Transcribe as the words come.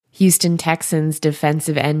Houston Texans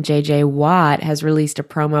defensive end J.J. Watt has released a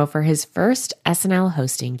promo for his first SNL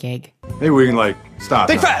hosting gig. Maybe we can, stop.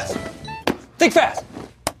 Think fast! Think fast!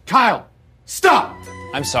 Kyle, stop!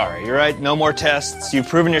 I'm sorry, you're right. No more tests. You've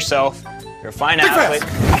proven yourself. You're a fine athlete.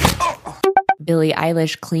 Billie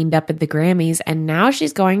Eilish cleaned up at the Grammys, and now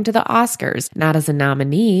she's going to the Oscars, not as a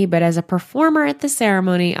nominee, but as a performer at the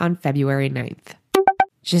ceremony on February 9th.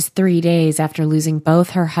 Just 3 days after losing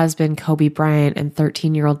both her husband, Kobe Bryant, and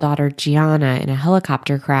 13-year-old daughter, Gianna, in a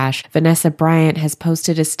helicopter crash, Vanessa Bryant has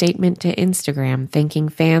posted a statement to Instagram thanking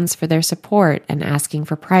fans for their support and asking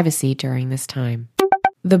for privacy during this time.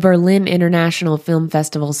 The Berlin International Film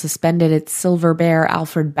Festival suspended its Silver Bear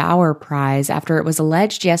Alfred Bauer Prize after it was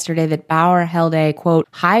alleged yesterday that Bauer held a, quote,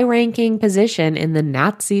 high-ranking position in the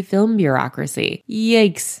Nazi film bureaucracy.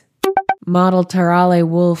 Yikes. Model Tarale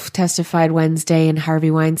Wolfe testified Wednesday in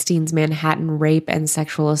Harvey Weinstein's Manhattan rape and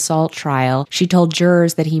sexual assault trial. She told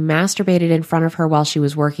jurors that he masturbated in front of her while she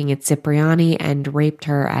was working at Cipriani and raped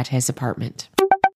her at his apartment.